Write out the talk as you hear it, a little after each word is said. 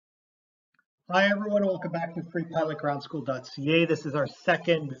Hi everyone, welcome back to FreePilotGroundSchool.ca. This is our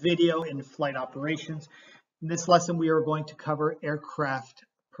second video in flight operations. In this lesson, we are going to cover aircraft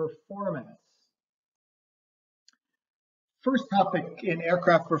performance. First topic in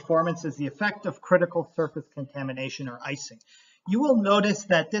aircraft performance is the effect of critical surface contamination or icing. You will notice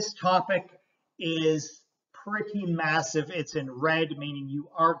that this topic is pretty massive. It's in red, meaning you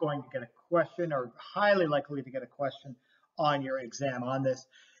are going to get a question or highly likely to get a question on your exam on this.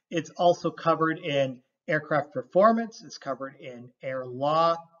 It's also covered in aircraft performance. It's covered in air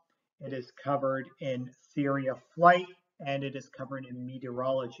law. It is covered in theory of flight, and it is covered in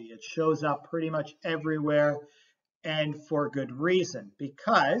meteorology. It shows up pretty much everywhere, and for good reason,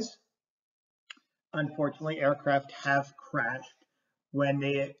 because unfortunately aircraft have crashed when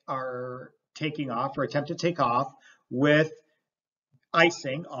they are taking off or attempt to take off with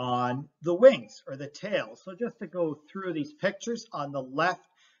icing on the wings or the tail. So just to go through these pictures, on the left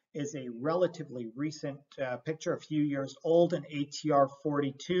is a relatively recent picture, a few years old, an ATR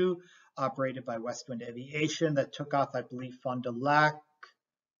 42 operated by Westwind Aviation that took off, I believe, Fond du Lac,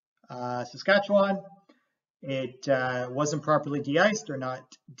 Saskatchewan. It wasn't properly de-iced or not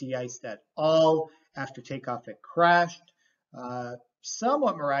de-iced at all. After takeoff, it crashed.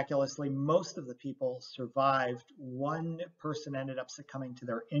 Somewhat miraculously, most of the people survived. One person ended up succumbing to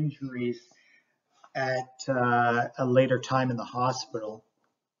their injuries at a later time in the hospital.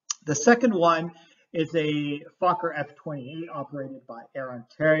 The second one is a Fokker F-28 operated by Air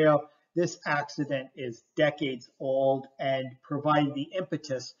Ontario. This accident is decades old and provided the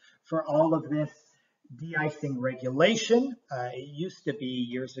impetus for all of this de-icing regulation. It used to be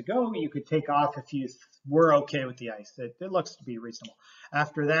years ago, you could take off if you were okay with the ice. It looks to be reasonable.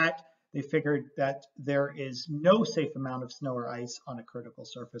 After that, they figured that there is no safe amount of snow or ice on a critical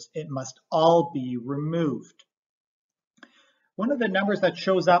surface. It must all be removed. One of the numbers that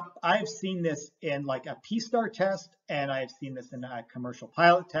shows up, I've seen this in like a P-STAR test, and I've seen this in a commercial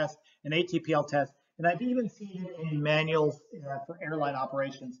pilot test, an ATPL test, and I've even seen it in manuals for airline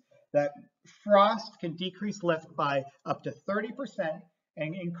operations, that frost can decrease lift by up to 30%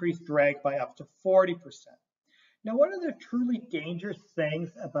 and increase drag by up to 40%. Now, one of the truly dangerous things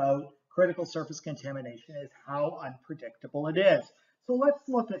about critical surface contamination is how unpredictable it is. So let's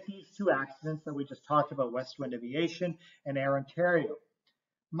look at these two accidents that we just talked about, Westwind Aviation and Air Ontario.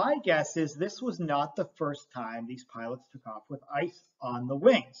 My guess is this was not the first time these pilots took off with ice on the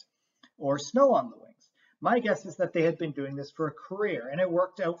wings or snow on the wings. My guess is that they had been doing this for a career, and it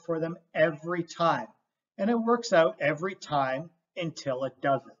worked out for them every time. And it works out every time until it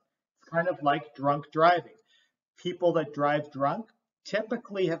doesn't. It's kind of like drunk driving. People that drive drunk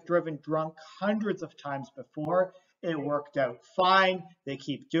typically have driven drunk hundreds of times before. It worked out fine. They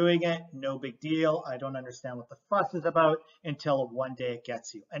keep doing it. No big deal. I don't understand what the fuss is about until one day it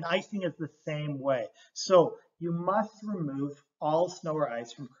gets you. And icing is the same way. So you must remove all snow or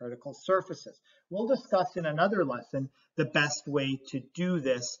ice from critical surfaces. We'll discuss in another lesson the best way to do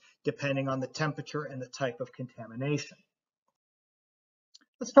this depending on the temperature and the type of contamination.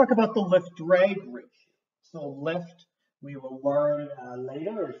 Let's talk about the lift-drag ratio. So lift, we will learn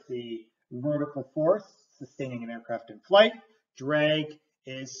later, is the vertical force sustaining an aircraft in flight. Drag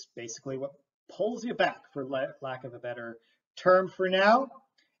is basically what pulls you back, for lack of a better term for now.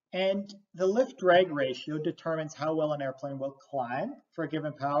 And the lift-drag ratio determines how well an airplane will climb for a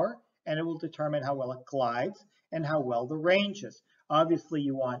given power, and it will determine how well it glides and how well the range is. Obviously,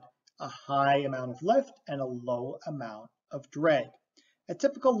 you want a high amount of lift and a low amount of drag. A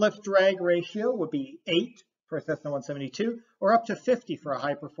typical lift-drag ratio would be 8 for a Cessna 172 or up to 50 for a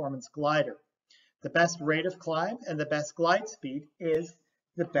high-performance glider. The best rate of climb and the best glide speed is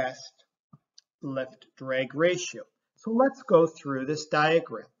the best lift-drag ratio. So let's go through this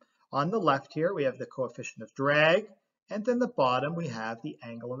diagram. On the left here, we have the coefficient of drag, and then the bottom we have the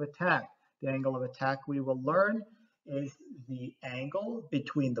angle of attack. The angle of attack we will learn is the angle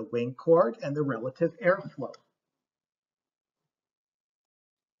between the wing chord and the relative airflow.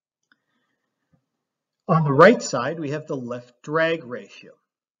 On the right side, we have the lift-drag ratio.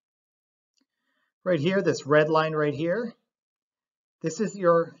 Right here, this red line right here, this is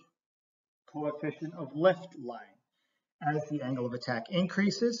your coefficient of lift line. As the angle of attack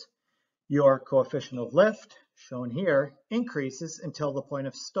increases, your coefficient of lift, shown here, increases until the point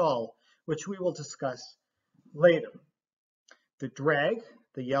of stall, which we will discuss later. The drag,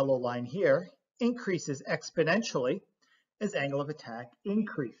 the yellow line here, increases exponentially as angle of attack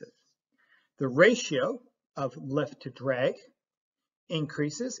increases. The ratio of lift to drag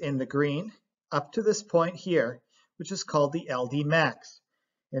increases in the green up to this point here, which is called the LD max.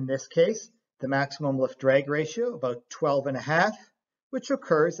 In this case, the maximum lift drag ratio, about 12.5, which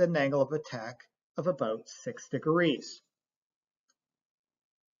occurs at an angle of attack of about 6 degrees.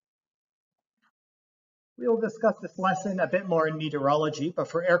 We will discuss this lesson a bit more in meteorology, but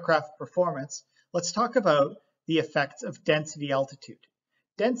for aircraft performance, let's talk about the effects of density altitude.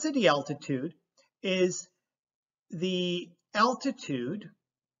 Density altitude is the altitude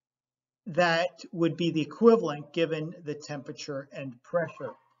that would be the equivalent given the temperature and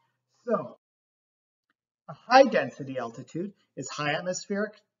pressure. So a high density altitude is high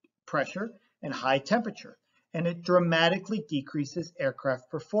atmospheric pressure and high temperature, and it dramatically decreases aircraft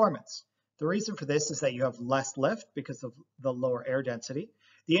performance. The reason for this is that you have less lift because of the lower air density.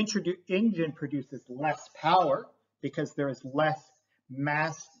 The engine produces less power because there is less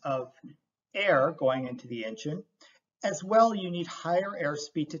mass of air going into the engine. As well, you need higher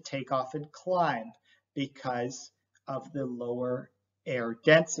airspeed to take off and climb because of the lower air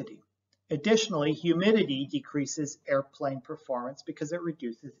density. Additionally, humidity decreases airplane performance because it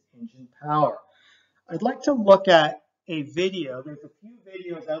reduces engine power. I'd like to look at a video. There's a few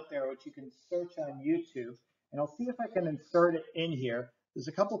videos out there which you can search on YouTube, and I'll see if I can insert it in here. There's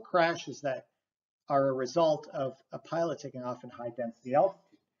a couple crashes that are a result of a pilot taking off in high density altitude.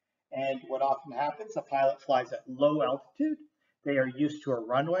 And what often happens, a pilot flies at low altitude. They are used to a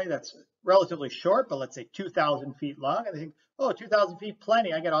runway that's relatively short, but let's say 2,000 feet long. And they think, oh, 2,000 feet,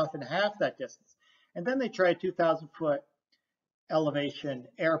 plenty. I get off in half that distance. And then they try a 2,000-foot elevation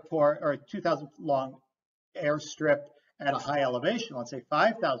airport or a 2,000 long airstrip at a high elevation, let's say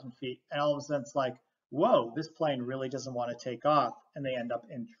 5,000 feet. And all of a sudden it's like, whoa, this plane really doesn't want to take off. And they end up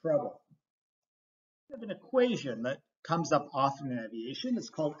in trouble. We have an equation that comes up often in aviation. It's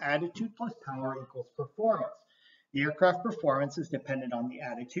called attitude plus power equals performance. The aircraft performance is dependent on the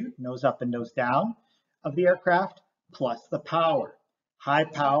attitude, nose up and nose down, of the aircraft plus the power. High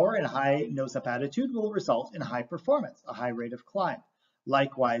power and high nose up attitude will result in high performance, a high rate of climb.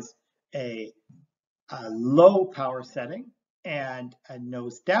 Likewise, a low power setting and a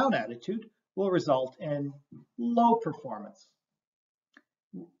nose down attitude will result in low performance.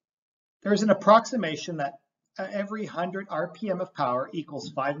 There's an approximation that every 100 RPM of power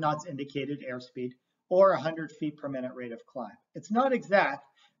equals 5 knots indicated airspeed or 100 feet per minute rate of climb. It's not exact,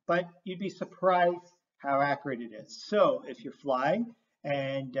 but you'd be surprised how accurate it is. So if you're flying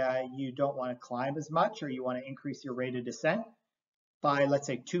and you don't want to climb as much or you want to increase your rate of descent by, let's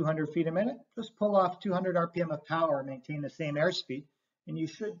say, 200 feet a minute, just pull off 200 RPM of power and maintain the same airspeed, and you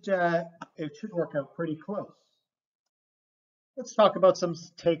should it should work out pretty close. Let's talk about some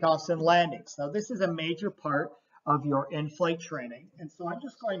takeoffs and landings. Now, this is a major part of your in-flight training, and so I'm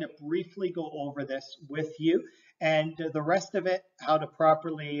just going to briefly go over this with you, and the rest of it, how to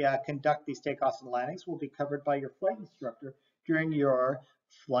properly conduct these takeoffs and landings, will be covered by your flight instructor during your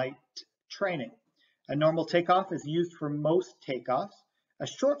flight training. A normal takeoff is used for most takeoffs. A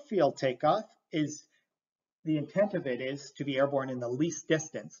short field takeoff is the intent of it is to be airborne in the least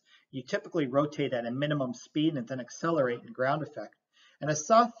distance. You typically rotate at a minimum speed and then accelerate in ground effect. And a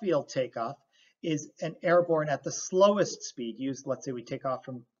soft field takeoff is an airborne at the slowest speed used. Let's say we take off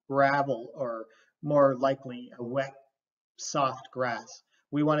from gravel or more likely a wet, soft grass.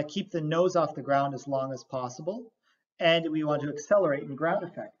 We want to keep the nose off the ground as long as possible, and we want to accelerate in ground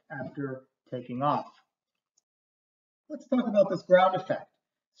effect after taking off. Let's talk about this ground effect.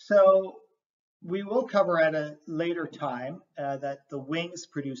 So we will cover at a later time that the wings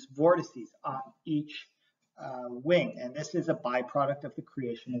produce vortices on each wing, and this is a byproduct of the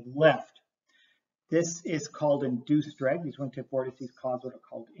creation of lift. This is called induced drag. These wingtip vortices cause what are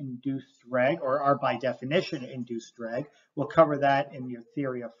called induced drag, or are by definition induced drag. We'll cover that in your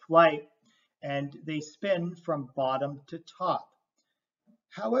theory of flight, and they spin from bottom to top.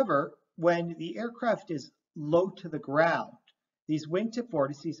 However, when the aircraft is low to the ground, these wingtip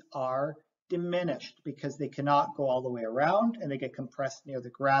vortices are diminished because they cannot go all the way around and they get compressed near the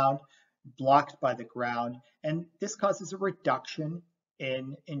ground, blocked by the ground, and this causes a reduction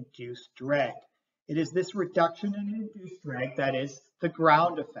in induced drag. It is this reduction in induced drag that is the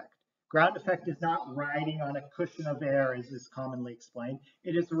ground effect. Ground effect is not riding on a cushion of air, as is commonly explained.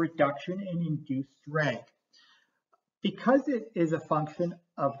 It is a reduction in induced drag. Because it is a function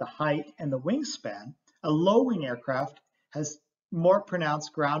of the height and the wingspan, a low-wing aircraft has more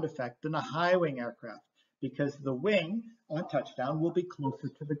pronounced ground effect than a high-wing aircraft because the wing on touchdown will be closer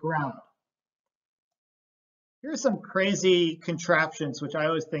to the ground. Here are some crazy contraptions which I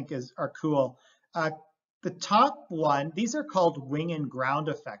always think are cool. The top one, these are called wing and ground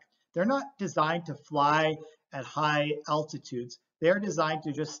effect. They're not designed to fly at high altitudes. They're designed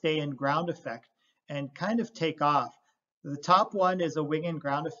to just stay in ground effect and kind of take off. The top one is a wing and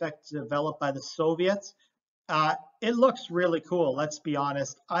ground effect developed by the Soviets It looks really cool, let's be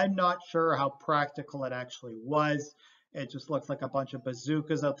honest. I'm not sure how practical it actually was. It just looks like a bunch of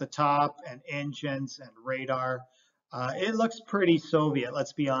bazookas at the top and engines and radar. It looks pretty Soviet,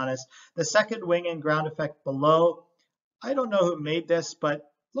 let's be honest. The second wing and ground effect below, I don't know who made this, but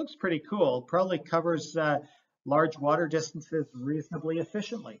looks pretty cool. Probably covers large water distances reasonably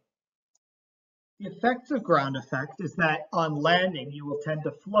efficiently. The effects of ground effect is that on landing, you will tend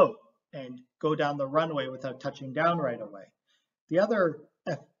to float and go down the runway without touching down right away. The other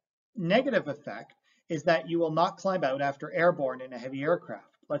negative effect is that you will not climb out after airborne in a heavy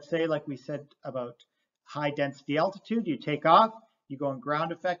aircraft. Let's say, like we said about high density altitude, you take off, you go in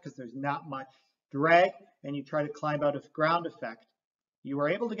ground effect because there's not much drag, and you try to climb out of ground effect. You were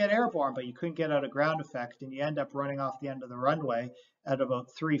able to get airborne, but you couldn't get out of ground effect, and you end up running off the end of the runway at about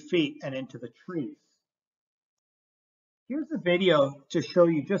 3 feet and into the trees. Here's a video to show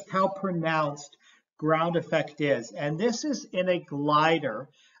you just how pronounced ground effect is. And this is in a glider.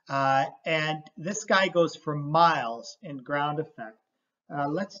 And this guy goes for miles in ground effect.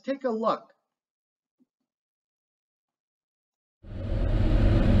 Let's take a look.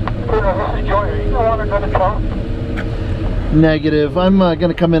 Negative. I'm going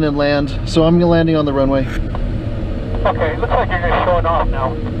to come in and land, so I'm landing on the runway. Okay, looks like you're just showing off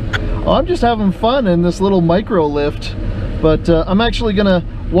now. Oh, I'm just having fun in this little micro lift, but I'm actually going to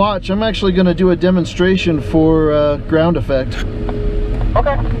watch. I'm actually going to do a demonstration for ground effect.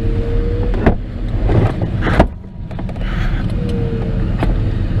 Okay.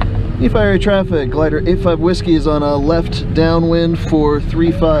 Nephi area traffic, glider 85 Whiskey is on a left downwind for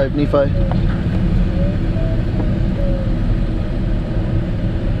 35, Nephi.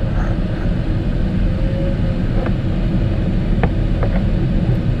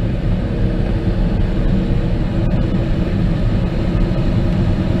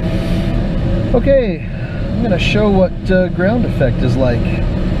 Okay, I'm going to show what ground effect is like.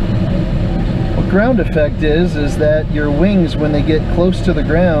 What ground effect is that your wings, when they get close to the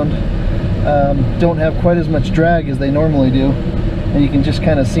ground, don't have quite as much drag as they normally do, and you can just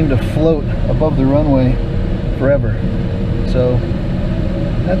kind of seem to float above the runway forever. So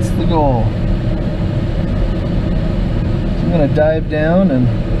that's the goal. So I'm going to dive down and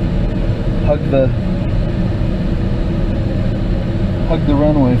hug the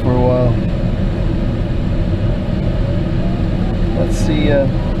runway for a while. Let's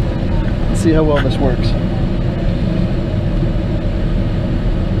see how well this works.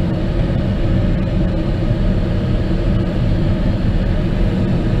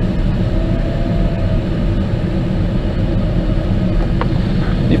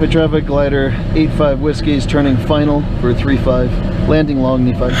 Nephi traffic, glider 85 Whiskey is turning final for 35, landing long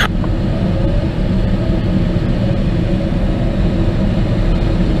Nephi.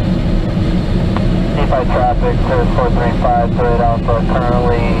 Traffic, clear 435, cleared Alpha,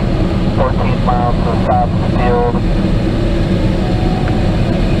 currently 14 miles to the south of the field,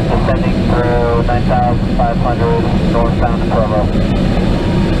 descending through 9,500 northbound to Provo.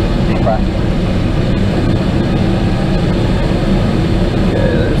 Nephi. Okay,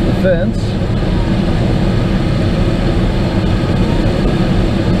 there's the fence.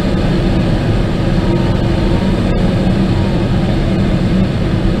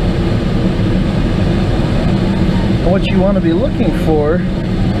 What you want to be looking for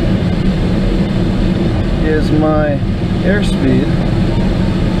is my airspeed.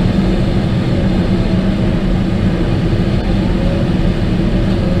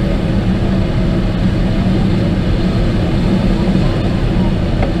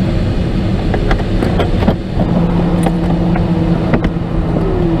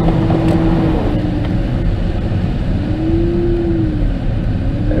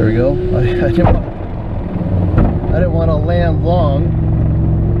 There we go. I didn't want to land long.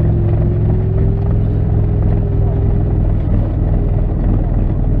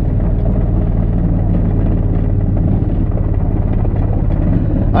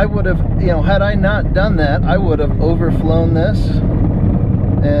 I would have, had I not done that, I would have overflown this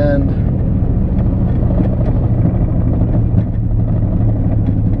and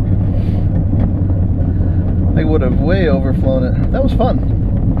I would have way overflown it. That was fun.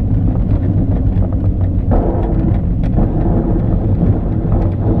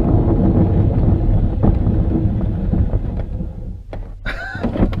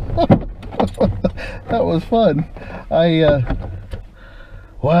 That was fun.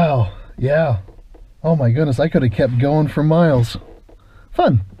 Wow, yeah. Oh my goodness, I could have kept going for miles.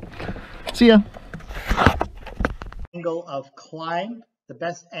 Fun. See ya. Angle of climb. The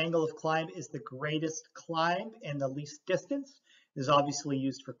best angle of climb is the greatest climb and the least distance. It is obviously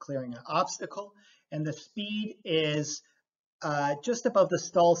used for clearing an obstacle. and the speed is just above the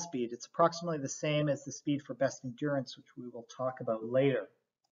stall speed. It's approximately the same as the speed for best endurance, which we will talk about later.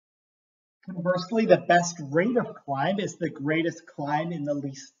 Conversely, the best rate of climb is the greatest climb in the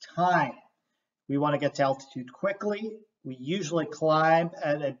least time. We want to get to altitude quickly. We usually climb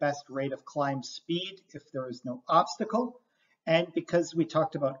at a best rate of climb speed if there is no obstacle. And because we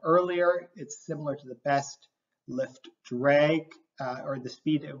talked about earlier, it's similar to the best lift drag, or the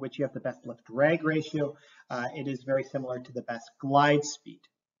speed at which you have the best lift drag ratio. It is very similar to the best glide speed.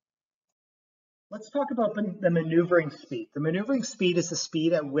 Let's talk about the maneuvering speed. The maneuvering speed is the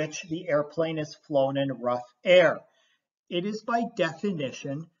speed at which the airplane is flown in rough air. It is by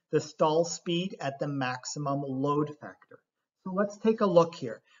definition the stall speed at the maximum load factor. So let's take a look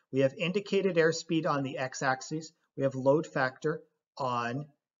here. We have indicated airspeed on the x-axis. We have load factor on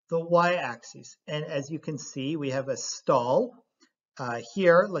the y-axis. And as you can see, we have a stall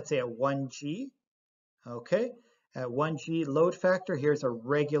here, let's say at 1G. Okay, at 1G load factor, here's a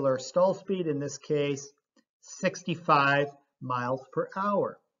regular stall speed, in this case, 65 miles per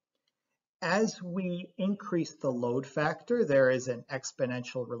hour. As we increase the load factor, there is an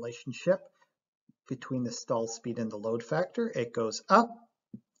exponential relationship between the stall speed and the load factor. It goes up.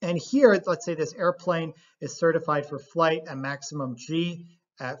 And here, let's say this airplane is certified for flight at maximum G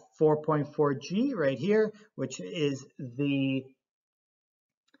at 4.4 G right here, which is a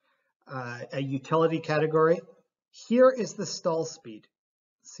utility category. Here is the stall speed.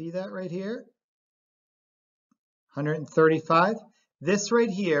 See that right here? 135. This right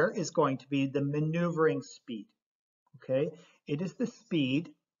here is going to be the maneuvering speed. Okay, it is the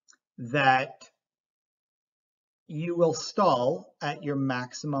speed that you will stall at your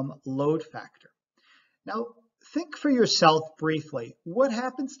maximum load factor. Now, think for yourself briefly. What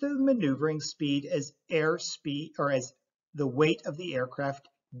happens to the maneuvering speed as airspeed, or as the weight of the aircraft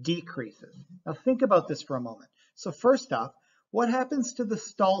decreases? Now, think about this for a moment. So first off, what happens to the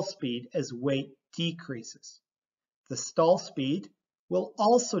stall speed as weight decreases? The stall speed will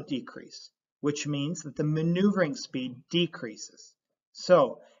also decrease, which means that the maneuvering speed decreases.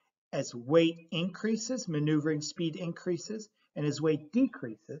 So as weight increases, maneuvering speed increases, and as weight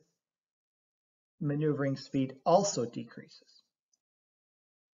decreases, maneuvering speed also decreases.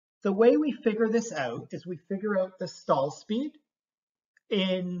 The way we figure this out is we figure out the stall speed at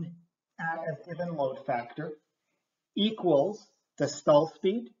a given load factor equals the stall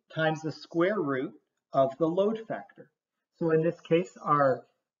speed times the square root of the load factor. So in this case,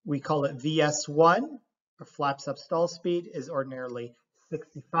 we call it VS1, or flaps up stall speed, is ordinarily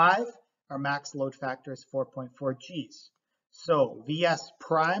 65. Our max load factor is 4.4 Gs. So VS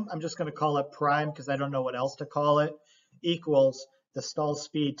prime, I'm just going to call it prime because I don't know what else to call it, equals the stall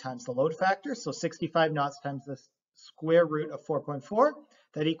speed times the load factor. So 65 knots times the square root of 4.4,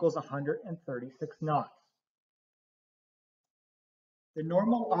 that equals 136 knots. The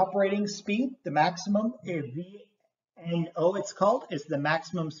normal operating speed, the maximum, VNO it's called, is the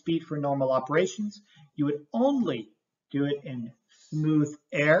maximum speed for normal operations. You would only do it in smooth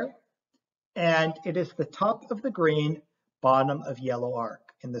air, and it is the top of the green, bottom of yellow arc.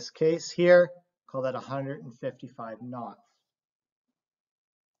 In this case here, call that 155 knots.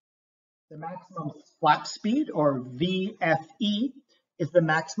 The maximum flap speed, or VFE, is the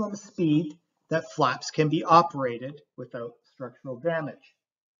maximum speed that flaps can be operated without structural damage.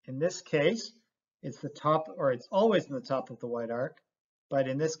 In this case, it's the top, or it's always in the top of the white arc, but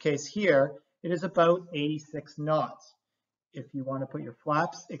in this case here, it is about 86 knots. If you want to put your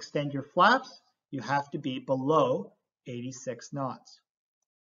flaps, extend your flaps, you have to be below 86 knots.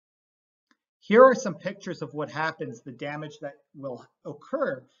 Here are some pictures of what happens, the damage that will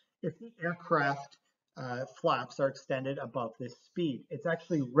occur if the aircraft flaps are extended above this speed. It's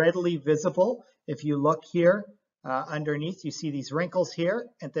actually readily visible. If you look here underneath, you see these wrinkles here,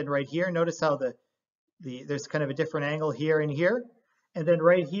 and then right here, notice how there's kind of a different angle here and here. And then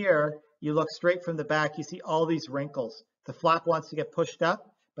right here, you look straight from the back, you see all these wrinkles. The flap wants to get pushed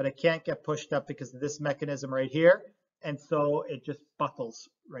up, but it can't get pushed up because of this mechanism right here. And so it just buckles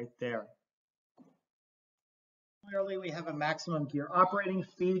right there. Clearly, we have a maximum gear operating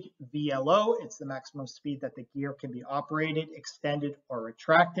speed, VLO. It's the maximum speed that the gear can be operated, extended, or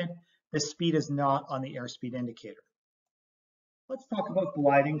retracted. This speed is not on the airspeed indicator. Let's talk about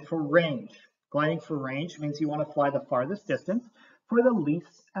gliding for range. Gliding for range means you want to fly the farthest distance for the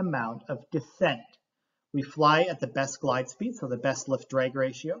least amount of descent. We fly at the best glide speed, so the best lift drag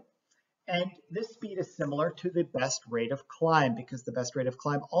ratio. And this speed is similar to the best rate of climb because the best rate of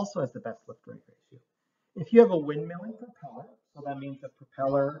climb also has the best lift drag ratio. If you have a windmilling propeller, so that means the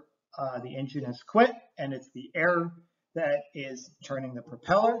propeller, the engine has quit and it's the air that is turning the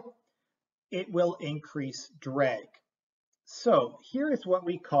propeller. it will increase drag. So here is what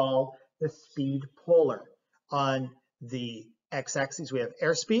we call the speed polar. On the x-axis we have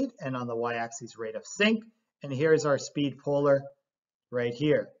airspeed, and on the y-axis rate of sink, and here's our speed polar right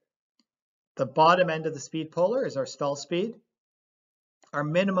here. The bottom end of the speed polar is our stall speed. Our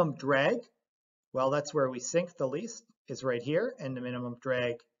minimum drag, well, that's where we sink the least, is right here, and the minimum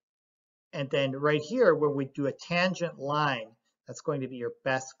drag. And then right here, where we do a tangent line, that's going to be your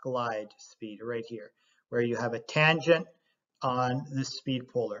best glide speed right here, where you have a tangent on the speed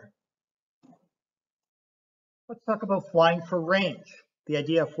polar. Let's talk about flying for range. The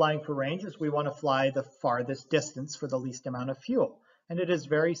idea of flying for range is we want to fly the farthest distance for the least amount of fuel. And it is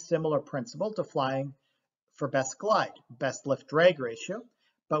very similar principle to flying for best glide, best lift drag ratio,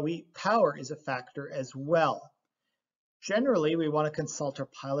 but power is a factor as well. Generally, we want to consult our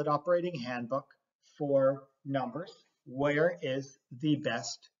pilot operating handbook for numbers. Where is the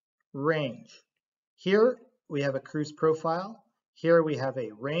best range? Here we have a cruise profile. Here we have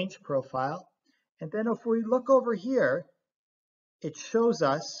a range profile. And then if we look over here, it shows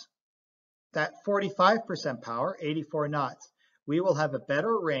us that 45% power, 84 knots, we will have a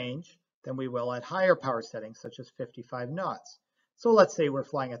better range than we will at higher power settings, such as 55 knots. So let's say we're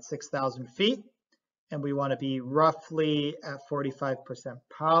flying at 6,000 feet, and we want to be roughly at 45%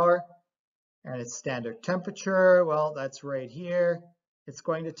 power, and it's standard temperature. Well, that's right here. It's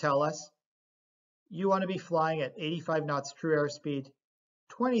going to tell us you want to be flying at 85 knots true airspeed,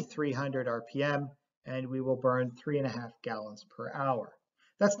 2,300 RPM, and we will burn 3.5 gallons per hour.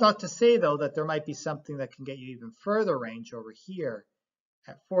 That's not to say, though, that there might be something that can get you even further range over here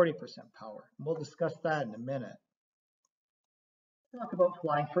at 40% power. And we'll discuss that in a minute. Let's talk about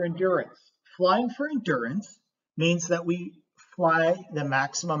flying for endurance. Flying for endurance means that we fly the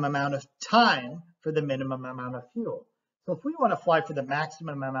maximum amount of time for the minimum amount of fuel. So if we want to fly for the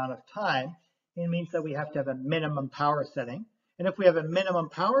maximum amount of time, it means that we have to have a minimum power setting. And if we have a minimum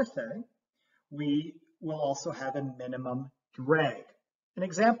power setting, we will also have a minimum drag. An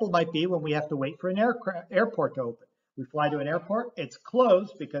example might be when we have to wait for an airport to open. We fly to an airport, it's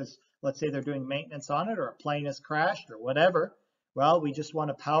closed because let's say they're doing maintenance on it, or a plane has crashed or whatever. Well, we just want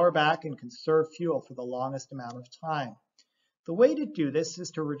to power back and conserve fuel for the longest amount of time. The way to do this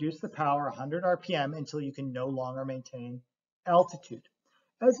is to reduce the power 100 RPM until you can no longer maintain altitude.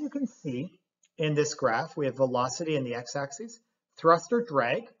 As you can see in this graph, we have velocity in the x-axis, thrust or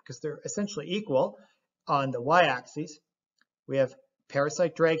drag, because they're essentially equal, on the y-axis. We have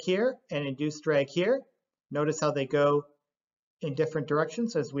parasite drag here and induced drag here. Notice how they go in different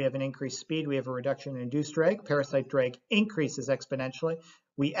directions. As we have an increased speed, we have a reduction in induced drag. Parasite drag increases exponentially.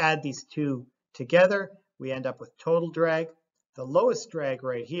 We add these two together, we end up with total drag. The lowest drag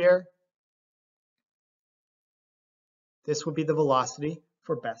right here, this would be the velocity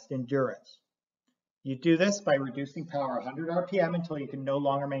for best endurance. You do this by reducing power 100 RPM until you can no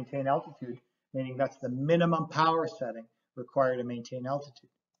longer maintain altitude, meaning that's the minimum power setting required to maintain altitude.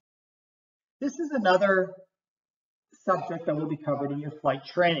 This is another subject that will be covered in your flight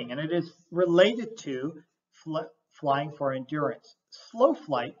training, and it is related to flying for endurance. Slow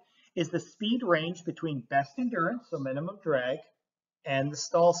flight is the speed range between best endurance, so minimum drag, and the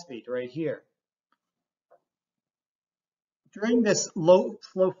stall speed right here. During this slow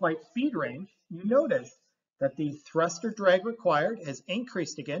flight speed range, you notice that the thrust or drag required has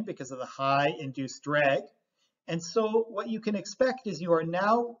increased again because of the high induced drag. And so what you can expect is you are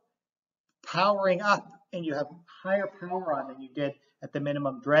now powering up and you have higher power on than you did at the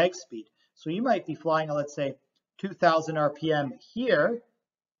minimum drag speed. So you might be flying, let's say, 2,000 RPM here,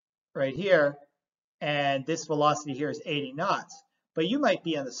 right here, and this velocity here is 80 knots. But you might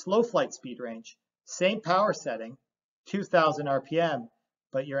be on the slow flight speed range, same power setting, 2,000 RPM,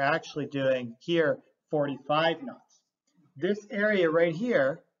 but you're actually doing here 45 knots. This area right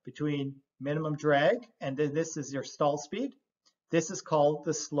here between minimum drag and then this is your stall speed, this is called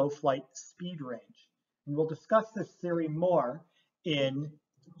the slow flight speed range. And we'll discuss this theory more in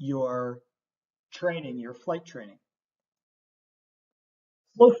your training, your flight training.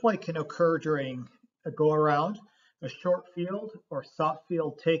 Slow flight can occur during a go-around, a short field or soft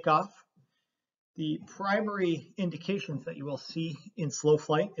field takeoff. The primary indications that you will see in slow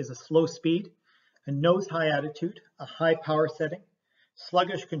flight is a slow speed, a nose high attitude, a high power setting,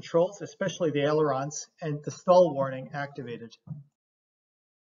 sluggish controls, especially the ailerons, and the stall warning activated.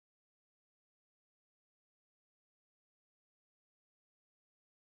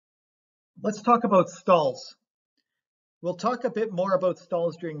 Let's talk about stalls. We'll talk a bit more about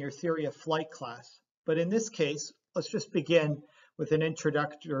stalls during your theory of flight class, but in this case, let's just begin with an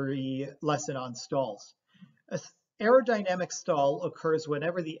introductory lesson on stalls. Aerodynamic stall occurs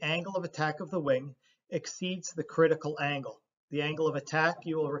whenever the angle of attack of the wing exceeds the critical angle. The angle of attack,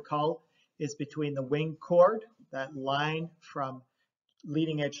 you will recall, is between the wing chord, that line from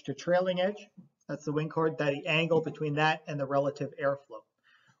leading edge to trailing edge. That's the wing chord, the angle between that and the relative airflow.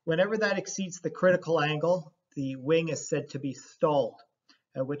 Whenever that exceeds the critical angle, the wing is said to be stalled,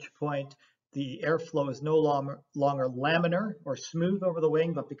 at which point the airflow is no longer laminar or smooth over the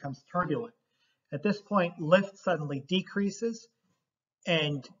wing, but becomes turbulent. At this point, lift suddenly decreases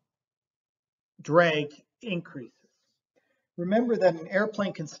and drag increases. Remember that an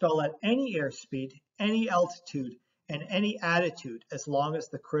airplane can stall at any airspeed, any altitude, and any attitude as long as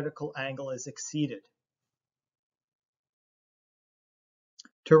the critical angle is exceeded.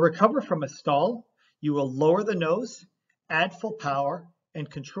 To recover from a stall, you will lower the nose, add full power, and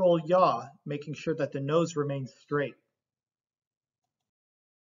control yaw, making sure that the nose remains straight.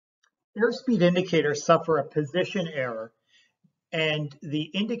 Airspeed indicators suffer a position error, and the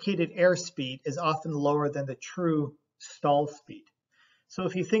indicated airspeed is often lower than the true stall speed. So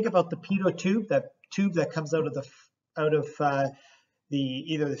if you think about the pitot tube, that tube that comes out of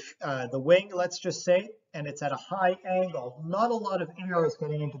the wing, let's just say, and it's at a high angle, not a lot of air is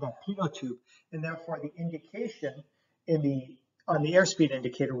getting into that pitot tube, and therefore the indication on the airspeed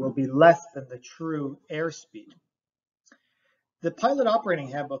indicator will be less than the true airspeed. The pilot operating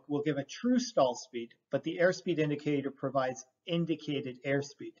handbook will give a true stall speed, but the airspeed indicator provides indicated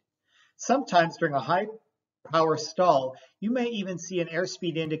airspeed. Sometimes during a high power stall, you may even see an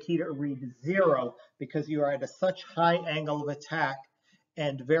airspeed indicator read 0 because you are at such high angle of attack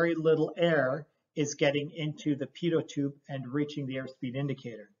and very little air is getting into the pitot tube and reaching the airspeed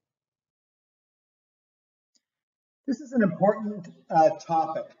indicator. This is an important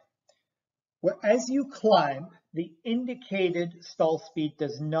topic. As you climb, the indicated stall speed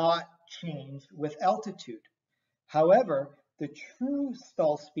does not change with altitude. However, the true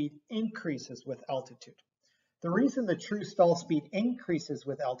stall speed increases with altitude. The reason the true stall speed increases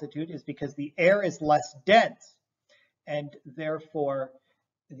with altitude is because the air is less dense, and therefore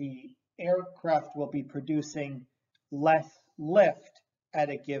the aircraft will be producing less lift at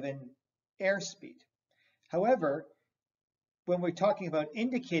a given airspeed. However, when we're talking about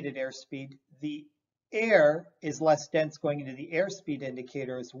indicated airspeed, the air is less dense going into the airspeed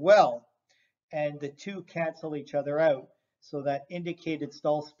indicator as well, and the two cancel each other out, so that indicated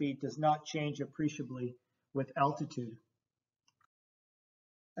stall speed does not change appreciably with altitude.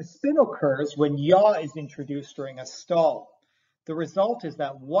 A spin occurs when yaw is introduced during a stall. The result is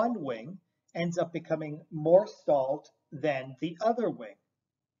that one wing ends up becoming more stalled than the other wing.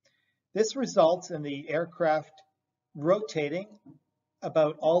 This results in the aircraft rotating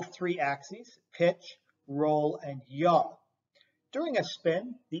about all three axes, pitch, roll, and yaw. During a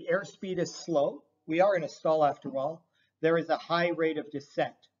spin, the airspeed is slow. We are in a stall after all. There is a high rate of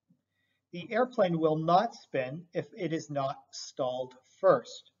descent. The airplane will not spin if it is not stalled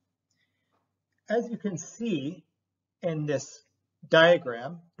first. As you can see in this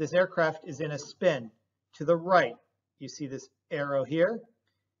diagram, this aircraft is in a spin to the right. You see this arrow here.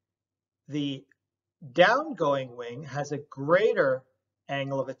 The downgoing wing has a greater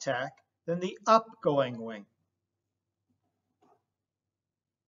angle of attack than the upgoing wing.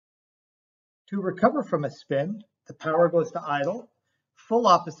 To recover from a spin, the power goes to idle, full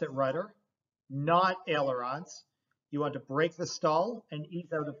opposite rudder, not ailerons. You want to break the stall and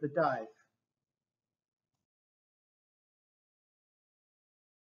ease out of the dive.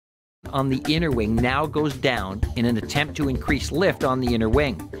 On the inner wing now goes down in an attempt to increase lift on the inner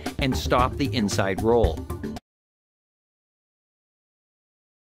wing and stop the inside roll.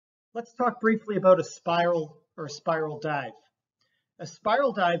 Let's talk briefly about a spiral or spiral dive. A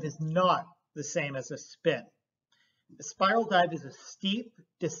spiral dive is not the same as a spin. A spiral dive is a steep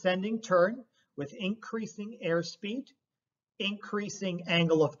descending turn with increasing airspeed, increasing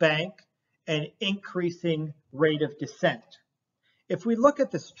angle of bank, and increasing rate of descent. If we look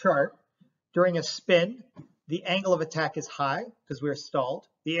at this chart, during a spin, the angle of attack is high because we are stalled.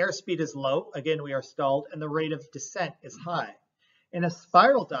 The airspeed is low, again we are stalled, and the rate of descent is high. In a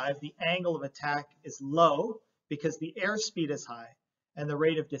spiral dive, the angle of attack is low because the airspeed is high and the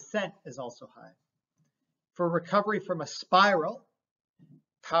rate of descent is also high. For recovery from a spiral,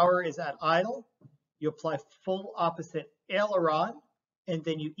 power is at idle, you apply full opposite aileron, and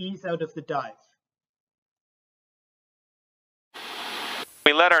then you ease out of the dive.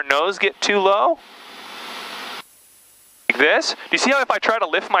 We let our nose get too low, like this. Do you see how if I try to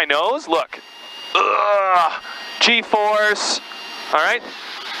lift my nose, look, G-force, all right,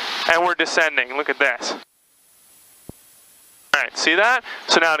 and we're descending, look at this. All right, see that?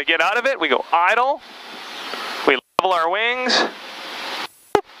 So now to get out of it, we go idle, we Level our wings.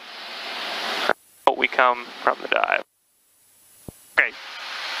 Out we come from the dive. Okay.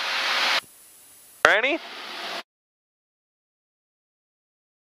 Ready?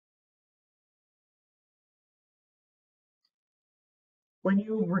 When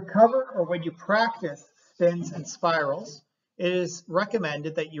you recover or when you practice spins and spirals, it is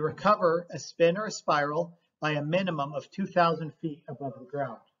recommended that you recover a spin or a spiral by a minimum of 2,000 feet above the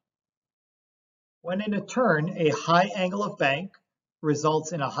ground. When in a turn, a high angle of bank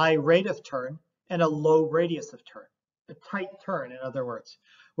results in a high rate of turn and a low radius of turn, a tight turn in other words.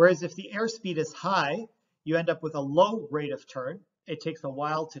 Whereas if the airspeed is high, you end up with a low rate of turn. It takes a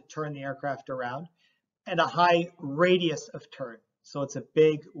while to turn the aircraft around, and a high radius of turn. So it's a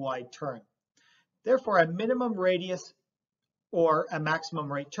big wide turn. Therefore, a minimum radius or a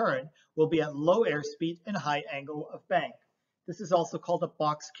maximum rate turn will be at low airspeed and high angle of bank. This is also called a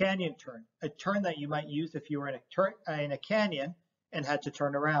box canyon turn, a turn that you might use if you were in a canyon and had to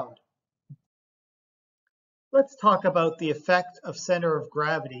turn around. Let's talk about the effect of center of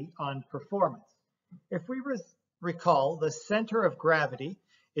gravity on performance. If we recall, the center of gravity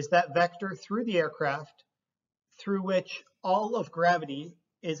is that vector through the aircraft through which all of gravity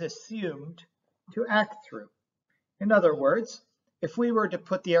is assumed to act through. In other words, if we were to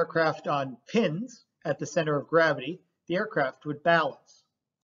put the aircraft on pins at the center of gravity, the aircraft would balance.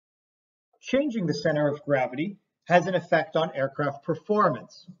 Changing the center of gravity has an effect on aircraft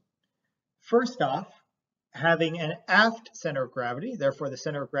performance. First off, having an aft center of gravity, therefore the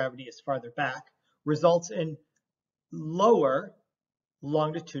center of gravity is farther back, results in lower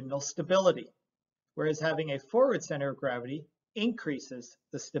longitudinal stability, whereas having a forward center of gravity increases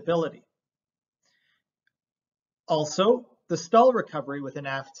the stability. Also, the stall recovery with an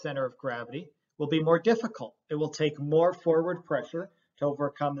aft center of gravity will be more difficult. It will take more forward pressure to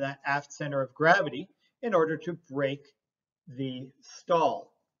overcome that aft center of gravity in order to break the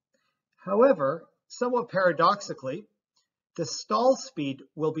stall. However, somewhat paradoxically, the stall speed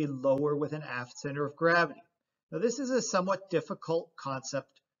will be lower with an aft center of gravity. Now, this is a somewhat difficult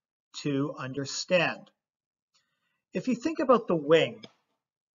concept to understand. If you think about the wing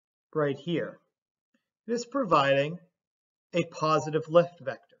right here, it is providing a positive lift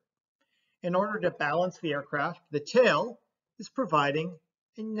vector. In order to balance the aircraft, the tail is providing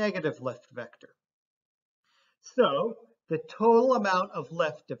a negative lift vector. So the total amount of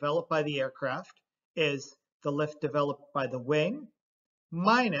lift developed by the aircraft is the lift developed by the wing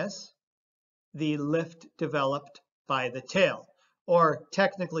minus the lift developed by the tail. Or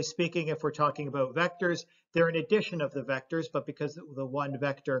technically speaking, if we're talking about vectors, they're an addition of the vectors, but because the one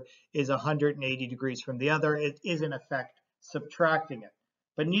vector is 180 degrees from the other, it is in effect subtracting it.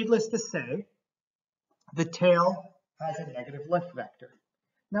 But needless to say, the tail has a negative lift vector.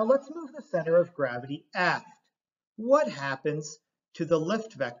 Now let's move the center of gravity aft. What happens to the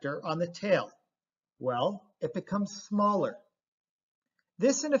lift vector on the tail? Well, it becomes smaller.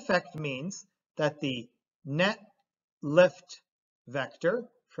 This in effect means that the net lift vector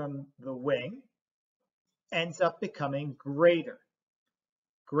from the wing ends up becoming greater.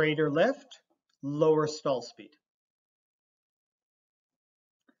 Greater lift, lower stall speed.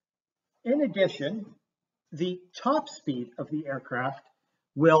 In addition, the top speed of the aircraft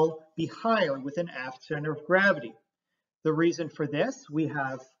will be higher with an aft center of gravity. The reason for this, we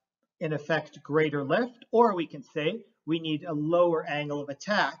have in effect greater lift, or we can say we need a lower angle of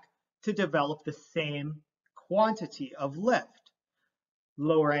attack to develop the same quantity of lift.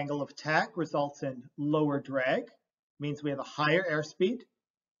 Lower angle of attack results in lower drag, means we have a higher airspeed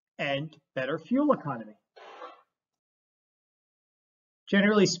and better fuel economy.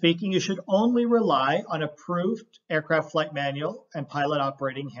 Generally speaking, you should only rely on approved aircraft flight manual and pilot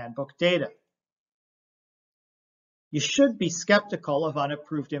operating handbook data. You should be skeptical of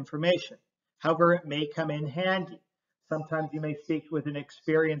unapproved information. However, it may come in handy. Sometimes you may speak with an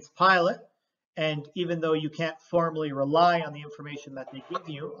experienced pilot, and even though you can't formally rely on the information that they give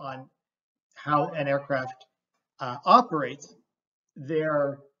you on how an aircraft operates,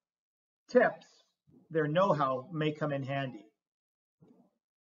 their tips, their know-how may come in handy.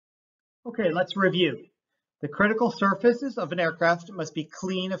 Okay, let's review. The critical surfaces of an aircraft must be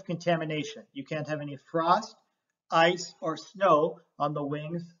clean of contamination. You can't have any frost, ice, or snow on the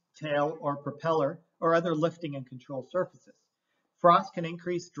wings, tail, or propeller, or other lifting and control surfaces. Frost can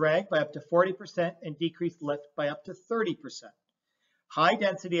increase drag by up to 40% and decrease lift by up to 30%. High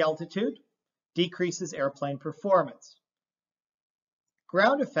density altitude decreases airplane performance.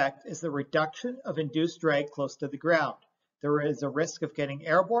 Ground effect is the reduction of induced drag close to the ground. There is a risk of getting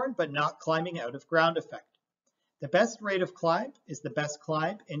airborne, but not climbing out of ground effect. The best rate of climb is the best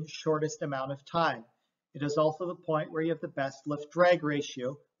climb in shortest amount of time. It is also the point where you have the best lift-drag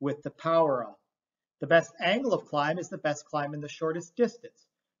ratio with the power on. The best angle of climb is the best climb in the shortest distance.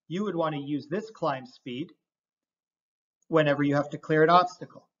 You would want to use this climb speed whenever you have to clear an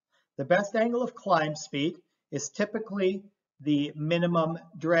obstacle. The best angle of climb speed is typically the minimum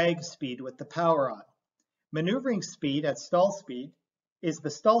drag speed with the power on. Maneuvering speed at stall speed is the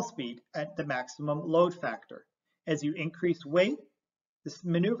stall speed at the maximum load factor. As you increase weight, this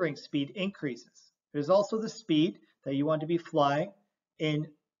maneuvering speed increases. It is also the speed that you want to be flying in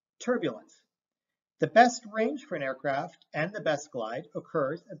turbulence. The best range for an aircraft and the best glide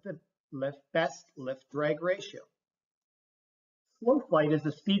occurs at the best lift-drag ratio. Slow flight is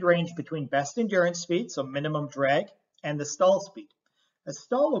the speed range between best endurance speed, so minimum drag, and the stall speed. A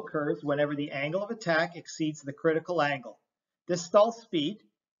stall occurs whenever the angle of attack exceeds the critical angle. This stall speed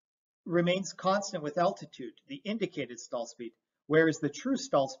remains constant with altitude, the indicated stall speed, whereas the true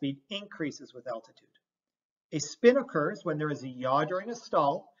stall speed increases with altitude. A spin occurs when there is a yaw during a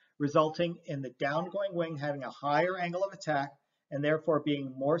stall, resulting in the downgoing wing having a higher angle of attack and therefore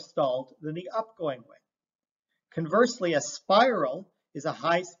being more stalled than the upgoing wing. Conversely, a spiral is a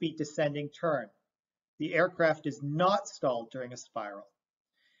high-speed descending turn. The aircraft is not stalled during a spiral.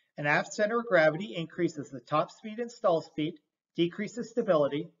 An aft center of gravity increases the top speed and stall speed, decreases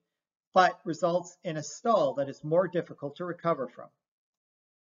stability, but results in a stall that is more difficult to recover from.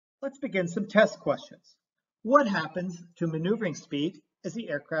 Let's begin some test questions. What happens to maneuvering speed as the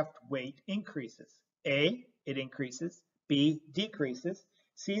aircraft weight increases? A, it increases. B, decreases.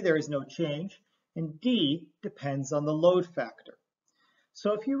 C, there is no change. And D, depends on the load factor.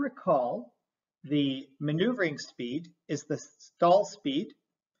 So if you recall, the maneuvering speed is the stall speed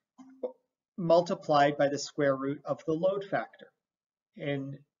multiplied by the square root of the load factor.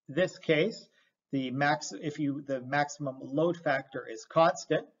 In this case, the maximum load factor is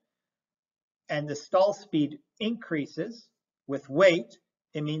constant and the stall speed increases with weight,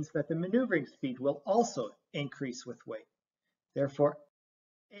 it means that the maneuvering speed will also increase with weight. Therefore,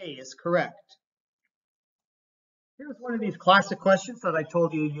 A is correct. Here's one of these classic questions that I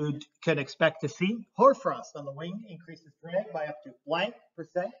told you you could expect to see. Hoarfrost on the wing increases drag by up to blank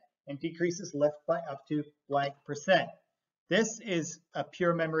percent and decreases lift by up to blank percent. This is a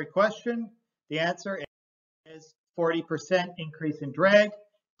pure memory question. The answer is 40% increase in drag,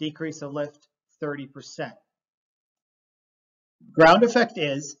 decrease of lift 30%. Ground effect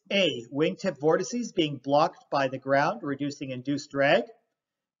is A, wingtip vortices being blocked by the ground, reducing induced drag.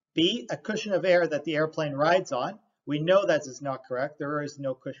 B, a cushion of air that the airplane rides on. We know that is not correct. There is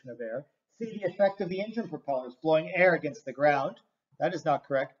no cushion of air. C, the effect of the engine propellers blowing air against the ground. That is not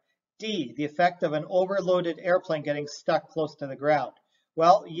correct. D, the effect of an overloaded airplane getting stuck close to the ground.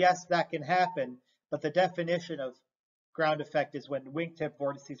 Well, yes, that can happen, but the definition of ground effect is when wingtip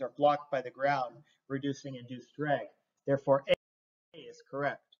vortices are blocked by the ground, reducing induced drag. Therefore, A is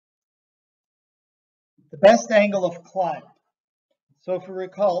correct. The best angle of climb. So if you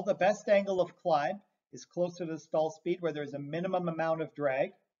recall, the best angle of climb is closer to the stall speed where there's a minimum amount of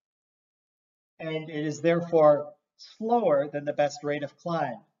drag, and it is therefore slower than the best rate of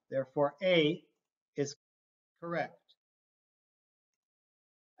climb. Therefore, A is correct.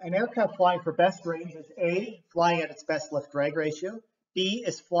 An aircraft flying for best range is A, flying at its best lift-drag ratio. B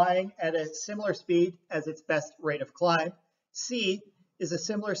is flying at a similar speed as its best rate of climb. C is a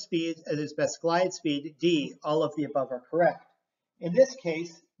similar speed as its best glide speed. D, all of the above are correct. In this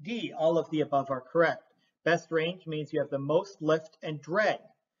case, D, all of the above are correct. Best range means you have the most lift and drag,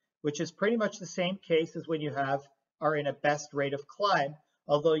 which is pretty much the same case as when you are in a best rate of climb,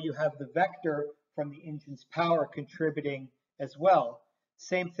 although you have the vector from the engine's power contributing as well.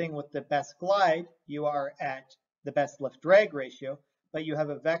 Same thing with the best glide, you are at the best lift drag ratio, but you have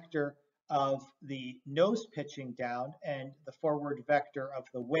a vector of the nose pitching down and the forward vector of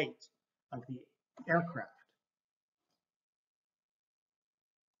the weight of the aircraft.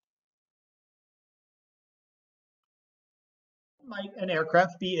 Might an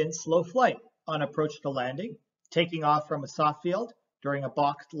aircraft be in slow flight on approach to landing, taking off from a soft field during a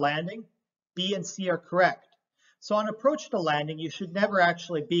boxed landing? B and C are correct. So on approach to landing, you should never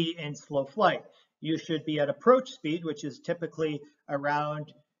actually be in slow flight. You should be at approach speed, which is typically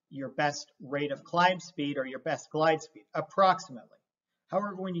around your best rate of climb speed or your best glide speed, approximately.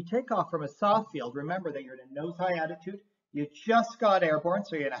 However, when you take off from a soft field, remember that you're at a nose-high altitude. You just got airborne,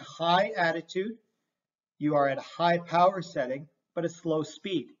 so you're at a high altitude. You are at a high power setting, but a slow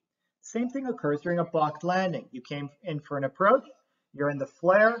speed. Same thing occurs during a blocked landing. You came in for an approach, you're in the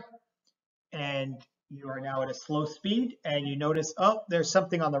flare, and you are now at a slow speed, and you notice, oh, there's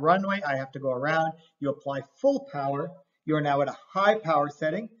something on the runway, I have to go around. You apply full power, you are now at a high power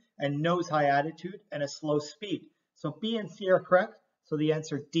setting, a nose high attitude, and a slow speed. So B and C are correct. So the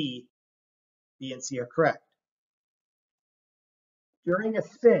answer D, B and C are correct. During a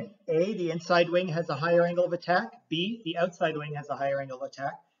spin, A, the inside wing has a higher angle of attack. B, the outside wing has a higher angle of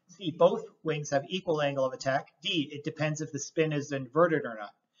attack. C, both wings have equal angle of attack. D, it depends if the spin is inverted or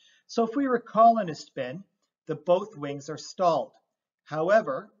not. So if we recall in a spin, the both wings are stalled.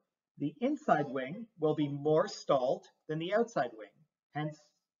 However, the inside wing will be more stalled than the outside wing. Hence,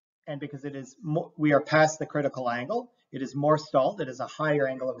 and because it is we are past the critical angle, it is more stalled, it is a higher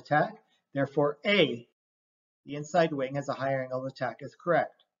angle of attack. Therefore, A, the inside wing has a higher angle of attack, is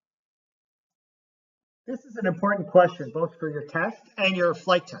correct. This is an important question both for your test and your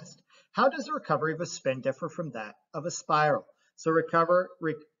flight test. How does the recovery of a spin differ from that of a spiral? So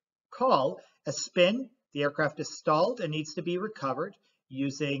recall a spin, the aircraft is stalled and needs to be recovered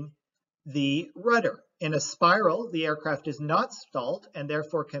using the rudder. In a spiral, the aircraft is not stalled and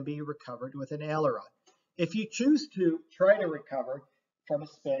therefore can be recovered with an aileron. If you choose to try to recover from a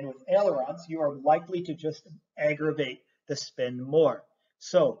spin with ailerons, you are likely to just aggravate the spin more.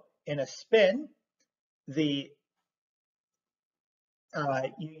 So in a spin, you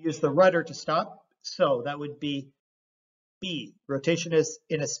use the rudder to stop. So that would be B. Rotation is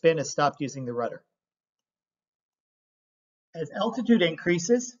in a spin is stopped using the rudder. As altitude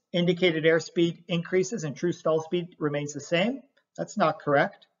increases, indicated airspeed increases and true stall speed remains the same. That's not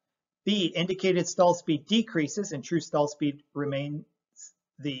correct. B. Indicated stall speed decreases and true stall speed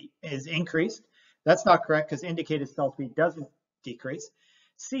is increased. That's not correct because indicated stall speed doesn't decrease.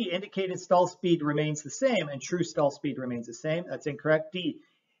 C. Indicated stall speed remains the same and true stall speed remains the same. That's incorrect. D.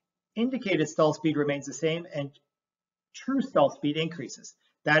 Indicated stall speed remains the same and true stall speed increases.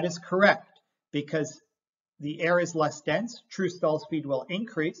 That is correct because the air is less dense, true stall speed will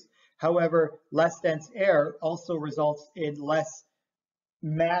increase. However, less dense air also results in less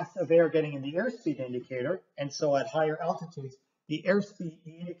mass of air getting in the airspeed indicator, and so at higher altitudes, the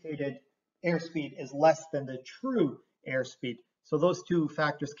indicated airspeed is less than the true airspeed. So those two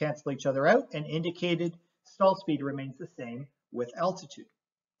factors cancel each other out, and indicated stall speed remains the same with altitude.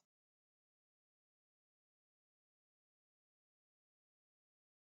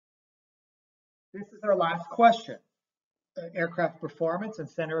 This is our last question, aircraft performance and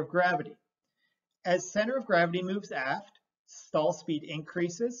center of gravity. As center of gravity moves aft, stall speed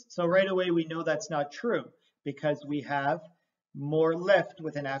increases. So right away we know that's not true because we have more lift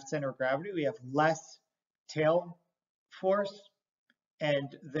with an aft center of gravity. We have less tail force,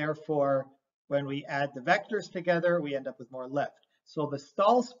 and therefore when we add the vectors together, we end up with more lift. So the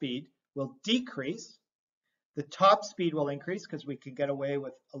stall speed will decrease. The top speed will increase because we can get away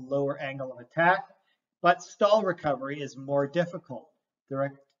with a lower angle of attack, but stall recovery is more difficult.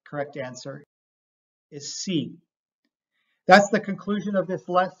 The correct answer is C. That's the conclusion of this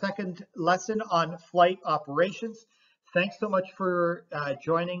second lesson on flight operations. Thanks so much for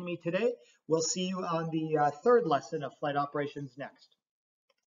joining me today. We'll see you on the third lesson of flight operations next.